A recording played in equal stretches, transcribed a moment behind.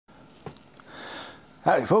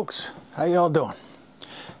Howdy folks, how y'all doing?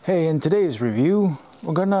 Hey, in today's review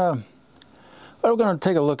we're gonna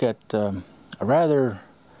take a look at a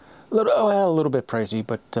little bit pricey,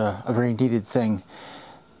 but a very needed thing.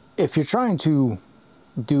 If you're trying to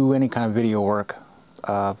do any kind of video work,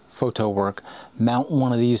 photo work, mount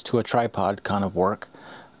one of these to a tripod kind of work,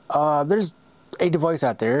 there's a device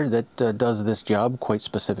out there that does this job quite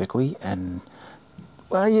specifically, and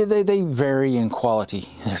well, yeah, they vary in quality.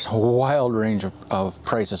 There's a wild range of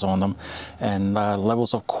prices on them and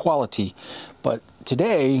levels of quality. But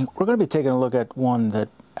today, we're going to be taking a look at one that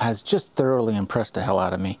has just thoroughly impressed the hell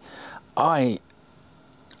out of me. Man,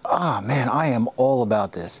 I am all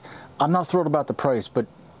about this. I'm not thrilled about the price, but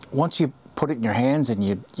once you put it in your hands and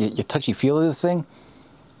you touchy-feel of the thing,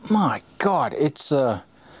 my God, it's...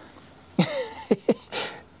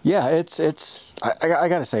 yeah, I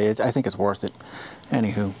gotta say, I think it's worth it.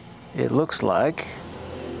 Anywho, it looks like,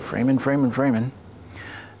 framing.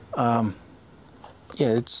 Yeah,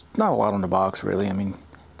 it's not a lot on the box, really. I mean,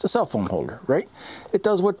 it's a cell phone holder, right? It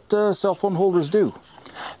does what cell phone holders do.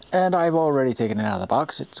 And I've already taken it out of the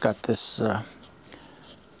box. It's got this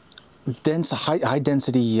dense, high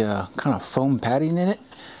density kind of foam padding in it.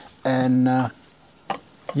 And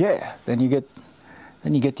yeah, then you get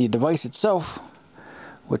the device itself,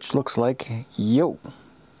 which looks like yo.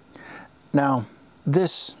 Now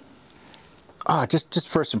this, just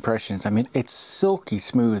first impressions. I mean, it's silky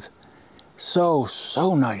smooth, so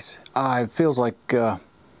nice. It feels like,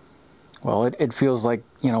 well, it feels like,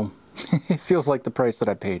 you know, it feels like the price that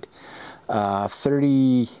I paid.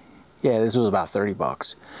 30. Yeah, this was about 30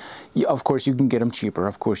 bucks. Of course, you can get them cheaper.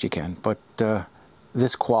 Of course, you can. But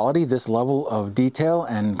this quality, this level of detail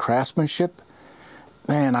and craftsmanship,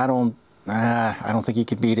 man, I don't think you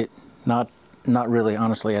can beat it. Not really,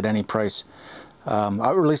 honestly, at any price.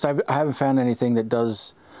 Or at least I haven't found anything that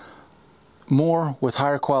does more with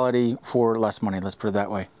higher quality for less money. Let's put it that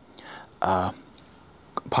way.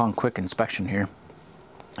 Upon quick inspection here,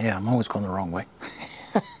 yeah, I'm always going the wrong way.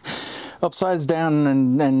 Upsides down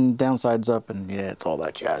and downsides up, and yeah, it's all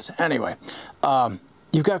that jazz. Anyway,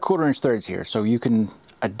 you've got 1/4-inch threads here, so you can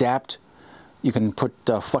adapt. You can put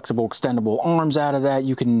flexible, extendable arms out of that.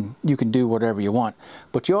 You can do whatever you want.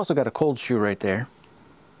 But you also got a cold shoe right there,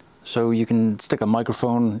 so you can stick a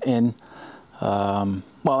microphone in.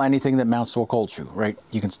 Well, anything that mounts to a cold shoe, right?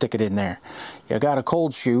 You can stick it in there. You got a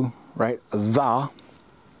cold shoe, right?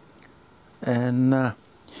 And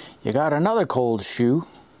you got another cold shoe,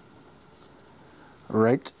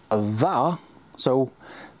 right? So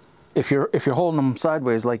if you're holding them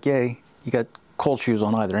sideways like yay, you got cold shoes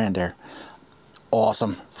on either end there.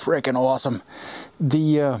 Awesome, freaking awesome.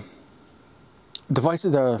 The device,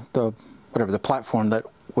 the platform that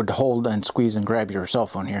would hold and squeeze and grab your cell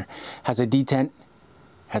phone here has a detent,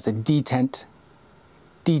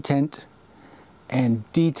 and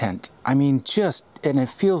detent. I mean, and it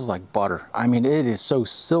feels like butter. I mean, it is so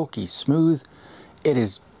silky smooth. It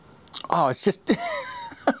is, it's just,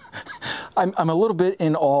 I'm a little bit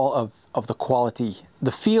in awe of the quality,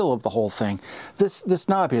 the feel of the whole thing. This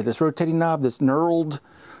knob here, this rotating knob, this knurled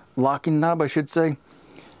locking knob, I should say.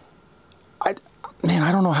 Man,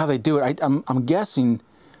 I don't know how they do it. I'm guessing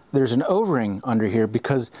there's an O-ring under here,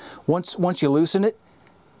 because once you loosen it,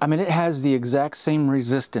 I mean, it has the exact same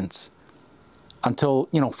resistance until,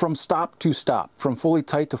 you know, from stop to stop, from fully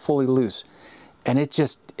tight to fully loose, and it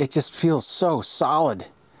just feels so solid.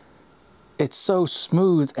 It's so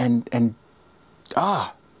smooth and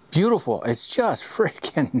beautiful. It's just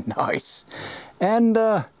freaking nice. And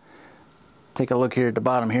take a look here at the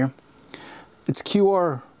bottom here. It's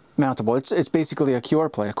QR mountable. It's basically a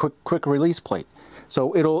QR plate, a quick release plate.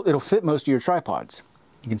 So it'll fit most of your tripods.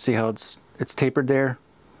 You can see how it's tapered there,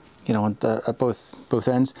 you know, at both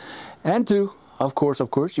ends. And of course,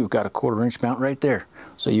 you've got a 1/4-inch mount right there.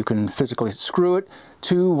 So you can physically screw it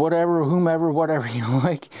to whatever, whomever, whatever you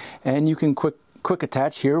like, and you can quick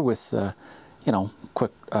attach here with you know,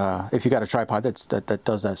 if you got a tripod that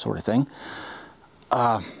does that sort of thing.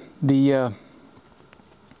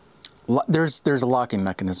 There's a locking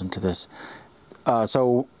mechanism to this.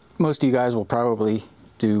 So most of you guys will probably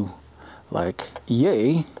do like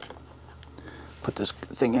yay. Put this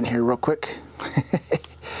thing in here real quick.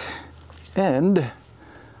 And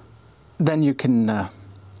then you can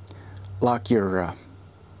lock your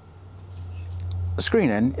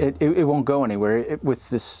screen in. It won't go anywhere with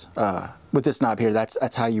this knob here.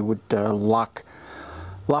 That's how you would lock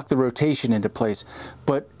the rotation into place.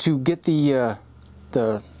 But to get the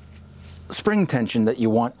spring tension that you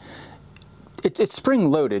want, it's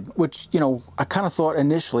spring loaded, which, you know, I kind of thought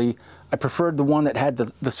initially I preferred the one that had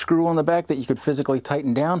the screw on the back that you could physically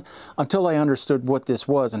tighten down until I understood what this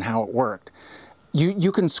was and how it worked.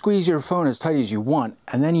 You can squeeze your phone as tight as you want,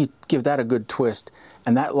 and then you give that a good twist,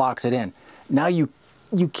 and that locks it in. Now you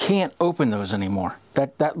can't open those anymore.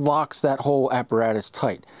 That locks that whole apparatus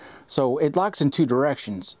tight. So it locks in 2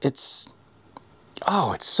 directions. It's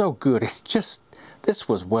so good. It's just, this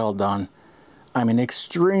was well done. I mean,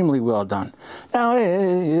 extremely well done. Now,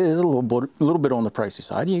 it's a little bit on the pricey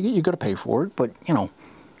side. You got to pay for it, but you know,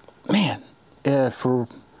 man, for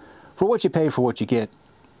what you pay for what you get,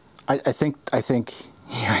 I think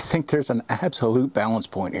there's an absolute balance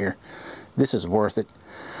point here. This is worth it.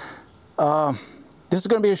 This is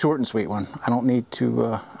going to be a short and sweet one. I don't need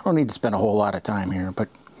to spend a whole lot of time here, but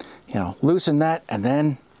you know, loosen that, and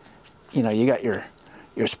then you know, you got your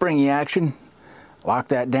springy action. Lock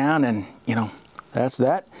that down, and you know, that's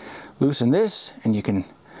that. Loosen this, and you can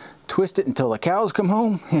twist it until the cows come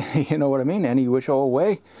home. You know what I mean? Any which old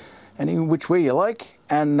way, any which way you like.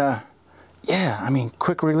 And yeah, I mean,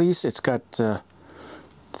 quick release. It's got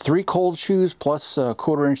 3 cold shoes plus a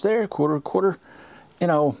 1/4 inch there, quarter. You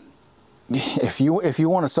know, if you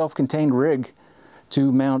want a self-contained rig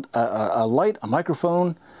to mount a light, a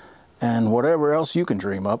microphone, and whatever else you can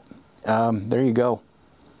dream up, there you go.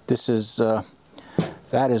 This is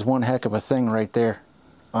that is one heck of a thing right there.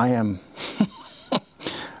 I am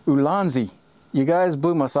Ulanzi. You guys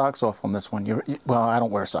blew my socks off on this one. Well, I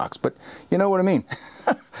don't wear socks, but you know what I mean.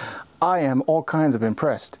 I am all kinds of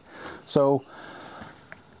impressed. So,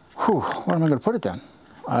 where am I going to put it then?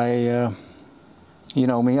 You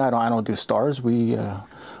know me, I don't do stars. We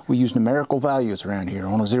use numerical values around here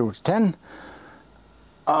on a 0 to 10.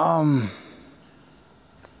 I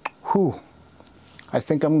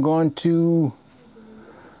think I'm going to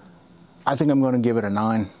give it a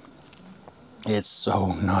 9. It's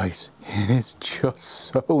so nice. It is just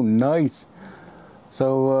so nice.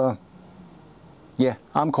 So yeah,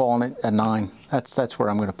 I'm calling it a 9. That's where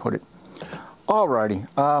I'm going to put it. Alrighty.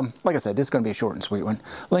 Like I said, this is going to be a short and sweet one.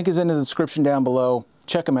 Link is in the description down below.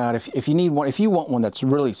 Check them out if you need one. If you want one that's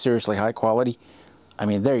really seriously high quality, I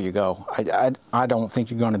mean, there you go. I don't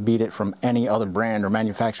think you're going to beat it from any other brand or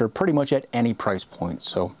manufacturer, pretty much at any price point.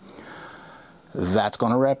 So that's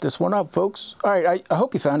going to wrap this one up, folks. All right, I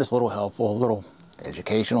hope you found this a little helpful, a little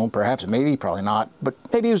educational, perhaps, maybe, probably not, but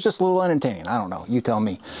maybe it was just a little entertaining. I don't know. You tell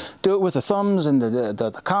me. Do it with the thumbs and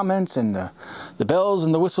the comments and the bells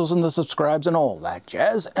and the whistles and the subscribes and all that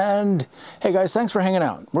jazz. And hey, guys, thanks for hanging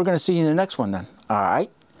out. We're going to see you in the next one then. All right.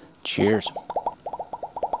 Cheers.